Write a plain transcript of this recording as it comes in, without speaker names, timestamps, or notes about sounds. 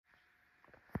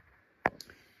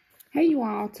Hey you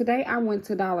all, today I went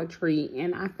to Dollar Tree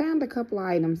and I found a couple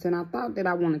items and I thought that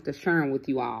I wanted to share them with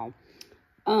you all.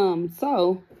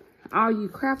 So all you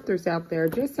crafters out there,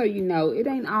 just so you know, it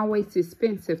ain't always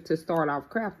expensive to start off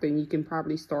crafting. You can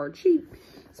probably start cheap.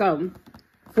 So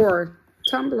for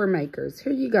tumbler makers,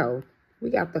 here you go. We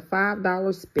got the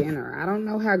 $5 spinner. I don't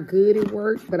know how good it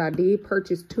works, but I did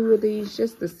purchase 2 of these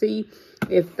just to see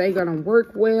if they're gonna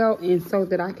work well and so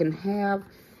that I can have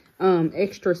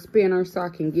extra spinner so I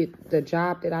can get the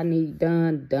job that I need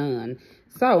done.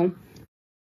 So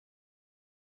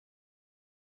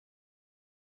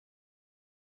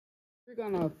we're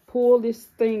gonna pull this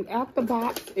thing out the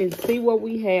box and see what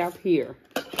we have here.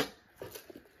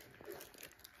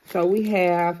 So we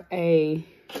have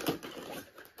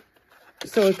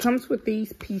so it comes with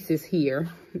these pieces here.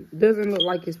 Doesn't look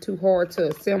like it's too hard to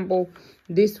assemble.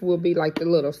 This will be like the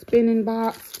little spinning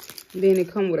box. Then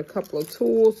it comes with a couple of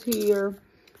tools here,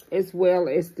 as well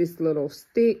as this little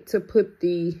stick to put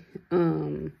the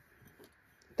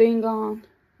thing on.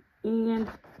 And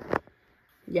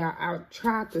yeah, I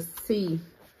tried to see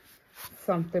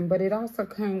something, but it also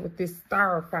came with this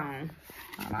styrofoam.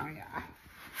 Hold on, y'all.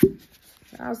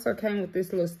 It also came with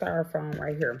this little styrofoam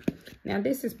right here. Now,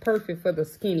 this is perfect for the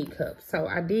skinny cup. So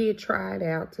I did try it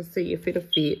out to see if it'll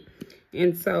fit.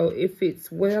 And so it fits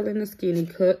well in the skinny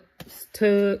cup. It's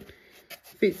tugged.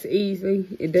 Fits easily.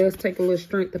 It does take a little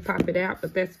strength to pop it out,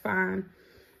 but that's fine.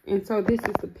 And so this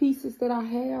is the pieces that I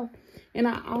have. And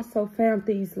I also found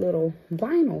these little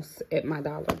vinyls at my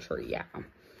Dollar Tree, y'all.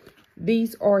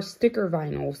 These are sticker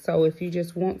vinyls. So if you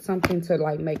just want something to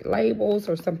like make labels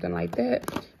or something like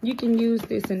that, you can use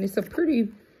this. And it's a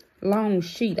pretty long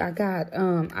sheet. I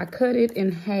cut it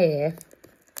in half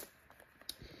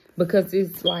because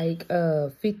it's like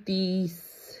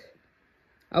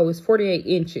 48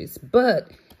 inches, but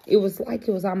it was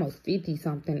almost 50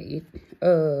 something.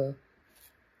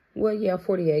 Well, yeah,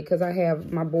 48, because I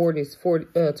have, my board is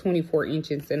 24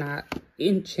 inches, and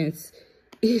inches,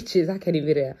 I can't even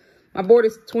get it out. My board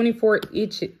is 24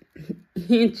 inches.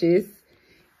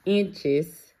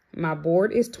 My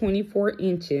board is 24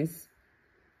 inches.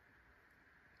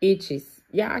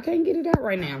 Yeah, I can't get it out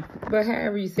right now, but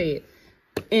however you say it.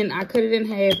 And I cut it in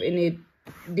half, and it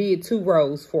did 2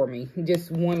 rows for me,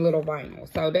 just one little vinyl.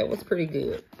 So that was pretty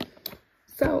good.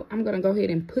 So I'm gonna go ahead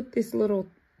and put this little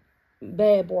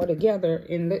bad boy together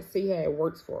and let's see how it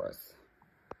works for us.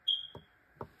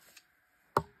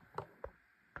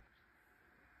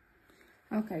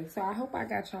 Okay, so I hope I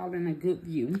got y'all in a good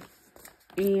view.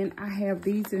 And I have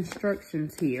these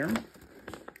instructions here.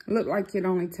 Look like it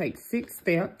only takes 6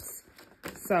 steps.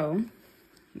 So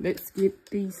let's get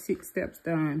these 6 steps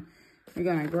done. We're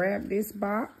gonna grab this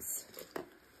box,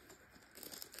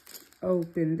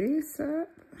 open this up,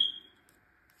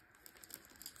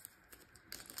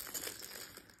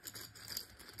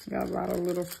 got a lot of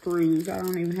little screws. I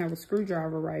don't even have a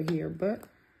screwdriver right here, but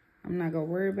I'm not gonna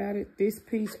worry about it. This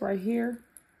piece right here,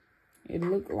 it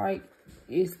looked like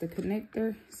it's the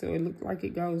connector, so it looked like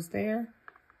it goes there.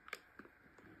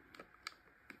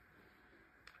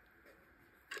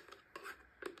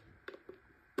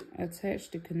 Attach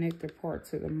the connector part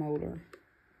to the motor.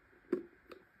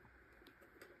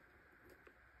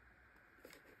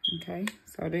 Okay,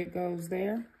 so that goes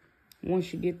there.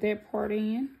 Once you get that part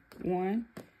in, 1,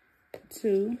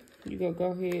 2, you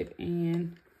go ahead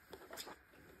and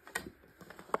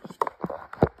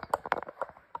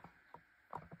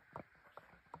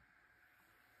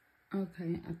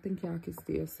okay, I think y'all can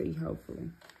still see, hopefully.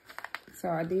 So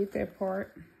I did that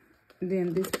part.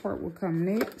 Then this part will come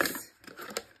next.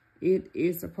 It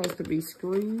is supposed to be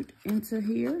screwed into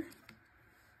here.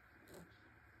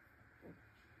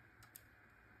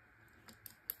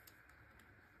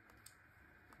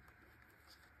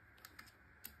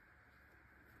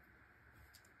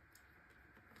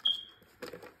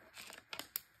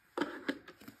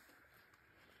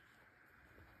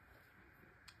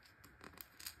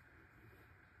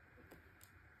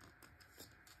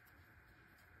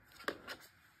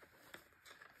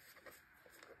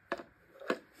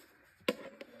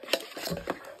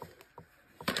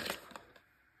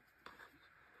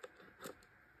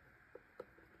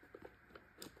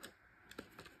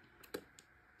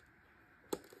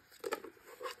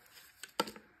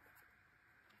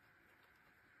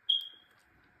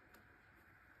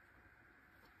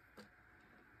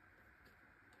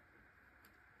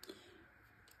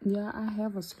 Yeah, I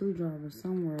have a screwdriver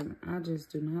somewhere. I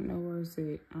just do not know where it's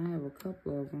at. I have a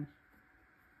couple of them.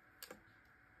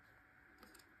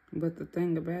 But the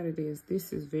thing about it is,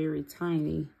 this is very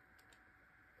tiny.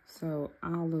 So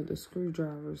all of the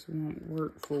screwdrivers won't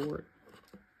work for it.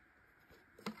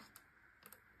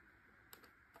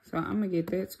 So I'm gonna get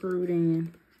that screwed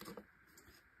in,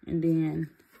 and then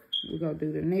we're gonna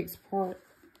do the next part,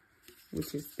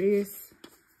 which is this.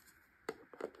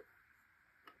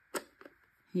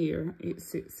 Here, it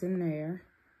sits in there.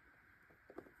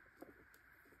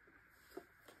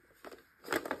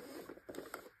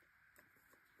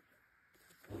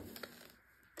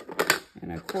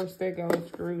 And of course that goes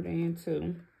screwed in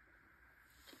too.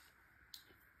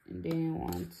 And then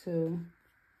 1, 2.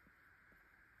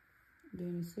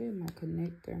 Then it said my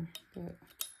connector, but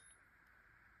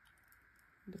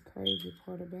the crazy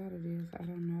part about it is I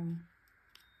don't know.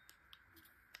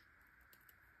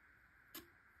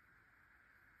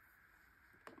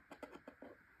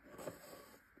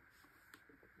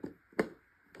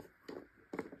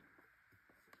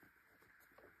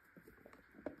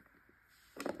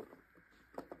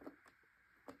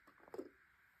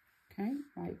 Okay,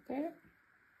 like that.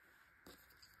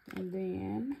 And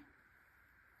then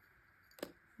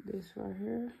this right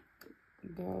here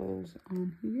goes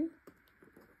on here.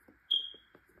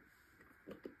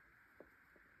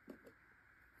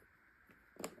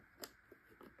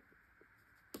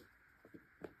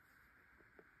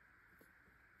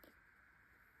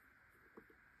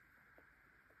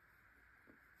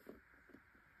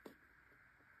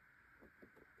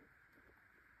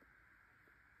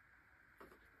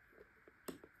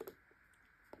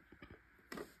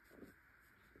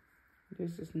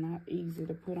 This is not easy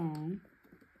to put on.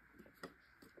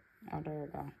 Oh, there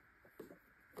it go.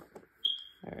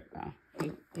 There it go.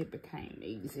 It became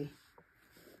easy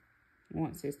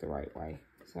once it's the right way.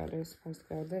 So that's supposed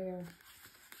to go there.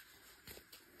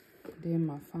 Then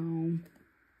my phone,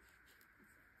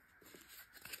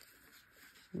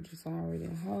 which is already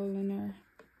a hole in there.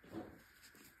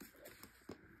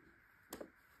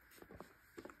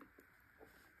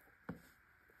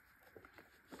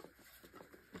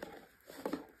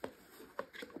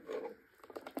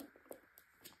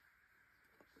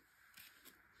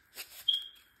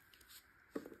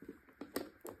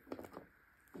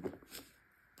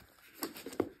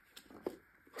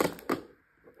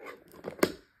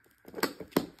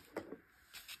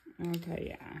 Okay,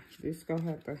 yeah, this gonna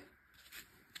have to,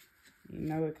 you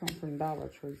know, it comes from Dollar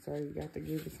Tree, so you got to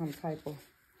give it some type of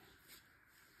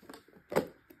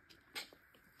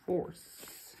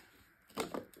force.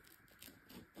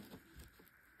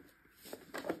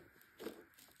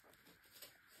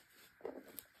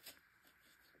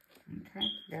 Okay,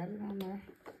 got it on there.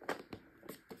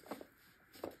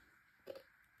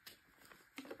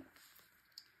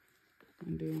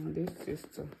 And then this is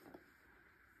to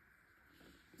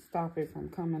stop it from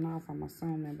coming off, I'm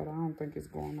assuming, but I don't think it's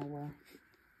going nowhere.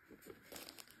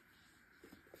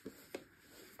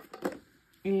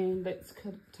 And let's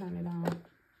turn it on.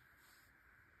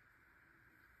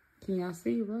 Can y'all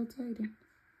see it rotating?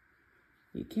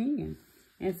 You can.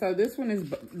 And so this one is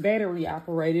battery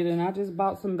operated, and I just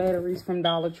bought some batteries from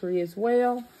Dollar Tree as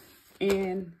well.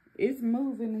 And it's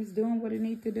moving, it's doing what it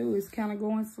needs to do. It's kind of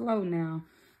going slow now.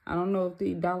 I don't know if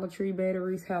the Dollar Tree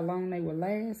batteries, how long they will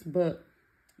last, but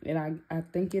I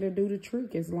think it'll do the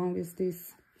trick as long as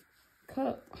this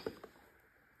cup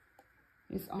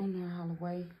is on there all the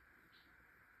way.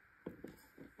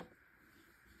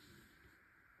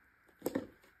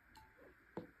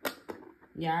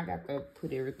 Yeah, I got to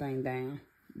put everything down.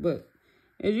 But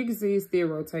as you can see, it's still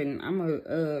rotating. I'm going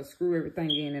to screw everything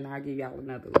in and I'll give y'all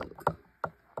another look.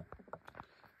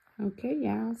 Okay,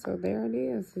 y'all. So there it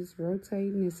is. It's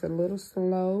rotating. It's a little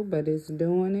slow, but it's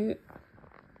doing it.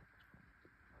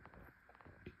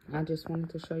 I just wanted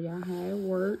to show y'all how it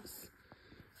works.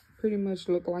 Pretty much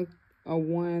look like a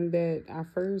one that I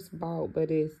first bought, but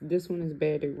this one is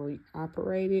battery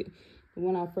operated. The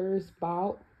one I first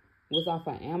bought was off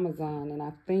of Amazon, and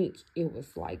I think it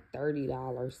was like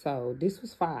 $30. So this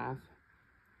was $5.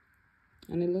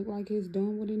 And it looked like it's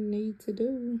doing what it needs to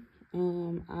do.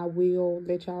 I will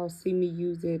let y'all see me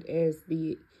use it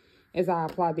as I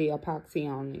apply the epoxy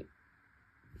on it.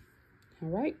 All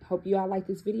right, hope you all like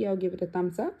this video. Give it a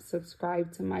thumbs up,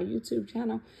 subscribe to my YouTube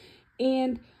channel.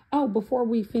 And oh, before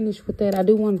we finish with that, I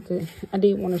did want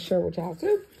to share with y'all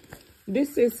too.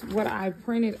 This is what I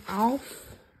printed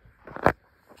off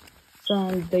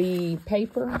from the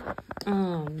paper,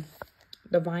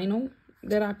 the vinyl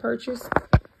that I purchased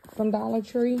from Dollar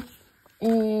Tree.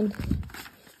 And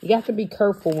you have to be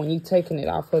careful when you're taking it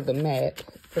off of the mat,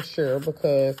 for sure,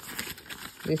 because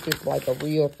this is like a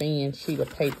real thin sheet of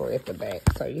paper at the back.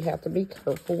 So you have to be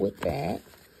careful with that.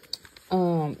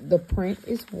 The print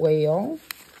as well.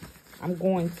 I'm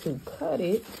going to cut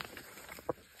it.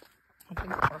 I think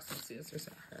there are some scissors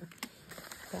in here,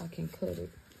 so I can cut it.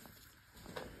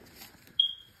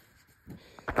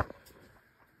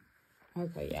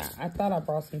 Okay, yeah, I thought I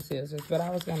brought some scissors, but I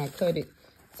was gonna cut it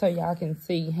so y'all can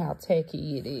see how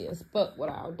tacky it is. But what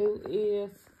I'll do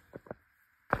is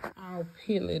I'll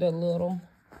peel it a little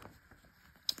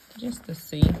just to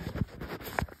see. Give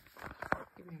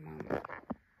me a moment.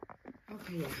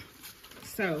 Okay, yeah.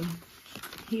 So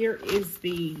here is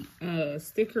the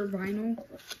sticker vinyl.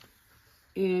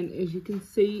 And as you can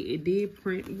see, it did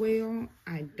print well.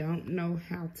 I don't know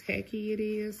how tacky it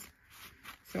is.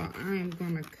 So I am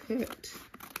gonna cut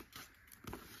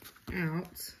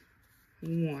out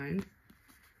one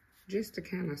just to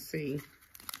kind of see.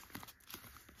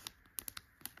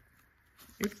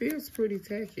 It feels pretty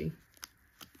tacky.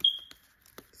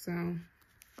 So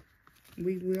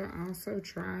we will also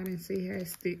try it and see how it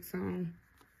sticks on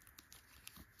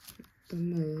the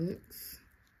mugs.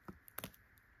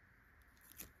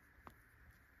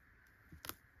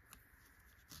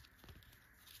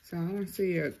 So I don't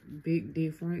see a big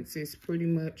difference. It's pretty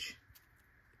much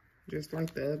just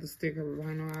like the other sticker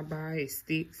vinyl I buy. It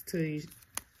sticks to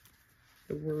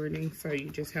the wording, so you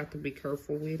just have to be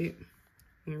careful with it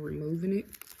when removing it.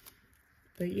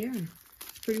 But yeah,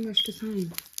 it's pretty much the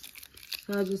same.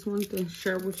 So I just wanted to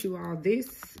share with you all.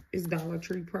 This is Dollar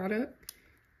Tree product,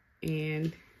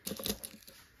 and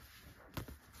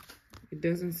it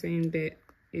doesn't seem that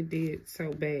it did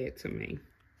so bad to me.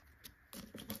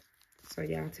 So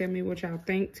y'all tell me what y'all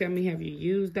think. Tell me, have you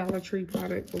used Dollar Tree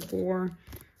product before?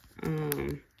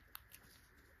 I'm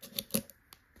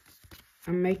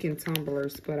making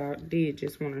tumblers, but I did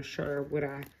just want to share what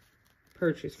I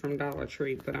purchased from Dollar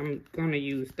Tree. But I'm going to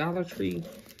use Dollar Tree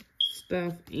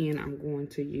stuff, and I'm going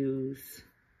to use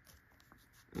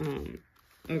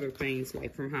other things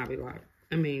like from Hobby Lobby.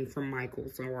 I mean, from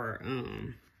Michael's or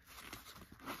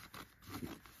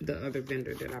the other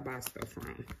vendor that I buy stuff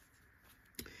from.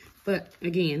 But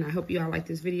again, I hope you all like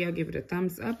this video. Give it a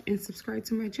thumbs up and subscribe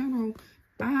to my channel.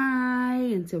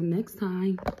 Bye. Until next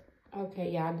time.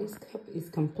 Okay, y'all, this cup is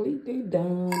completely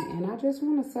done. And I just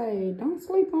want to say, don't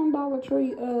sleep on Dollar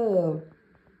Tree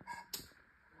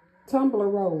tumbler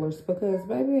rollers. Because,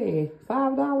 baby,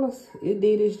 $5, it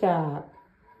did its job.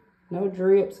 No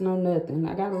drips, no nothing.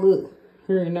 I got to look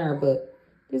here and there, but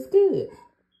it's good.